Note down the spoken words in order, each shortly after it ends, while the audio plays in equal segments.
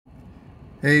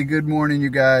Hey, good morning, you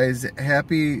guys.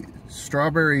 Happy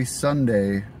Strawberry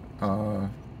Sunday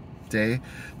day.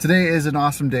 Today is an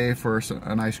awesome day for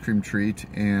an ice cream treat,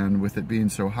 and with it being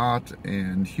so hot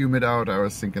and humid out, I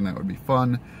was thinking that would be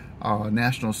fun.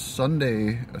 National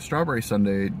Strawberry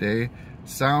Sundae Day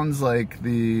sounds like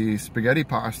the spaghetti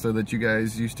pasta that you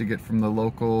guys used to get from the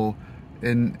local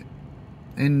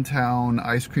in-town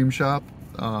ice cream shop.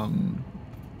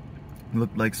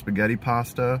 Looked like spaghetti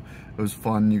pasta. It was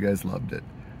fun. You guys loved it.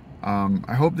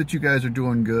 I hope that you guys are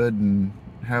doing good and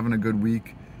having a good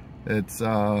week. It's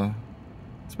been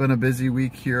a busy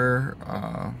week here,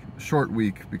 short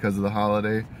week because of the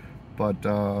holiday, but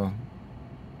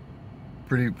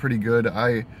pretty good.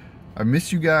 I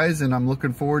miss you guys, and I'm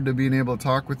looking forward to being able to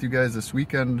talk with you guys this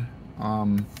weekend.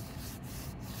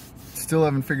 Still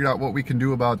haven't figured out what we can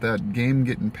do about that game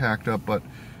getting packed up, but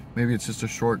maybe it's just a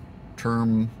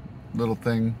short-term little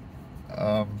thing.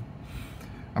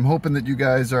 I'm hoping that you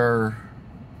guys are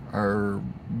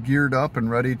geared up and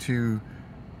ready to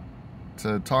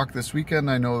talk this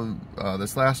weekend. I know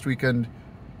this last weekend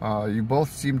you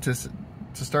both seemed to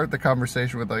start the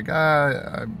conversation with like,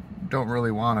 I don't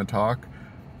really want to talk.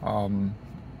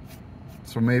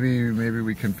 So maybe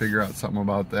we can figure out something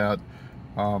about that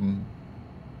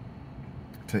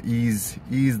to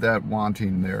ease that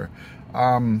wanting there.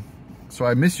 So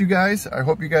I miss you guys. I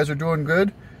hope you guys are doing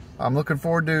good. I'm looking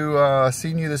forward to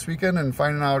seeing you this weekend and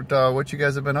finding out what you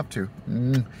guys have been up to.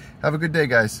 Have a good day,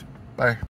 guys. Bye.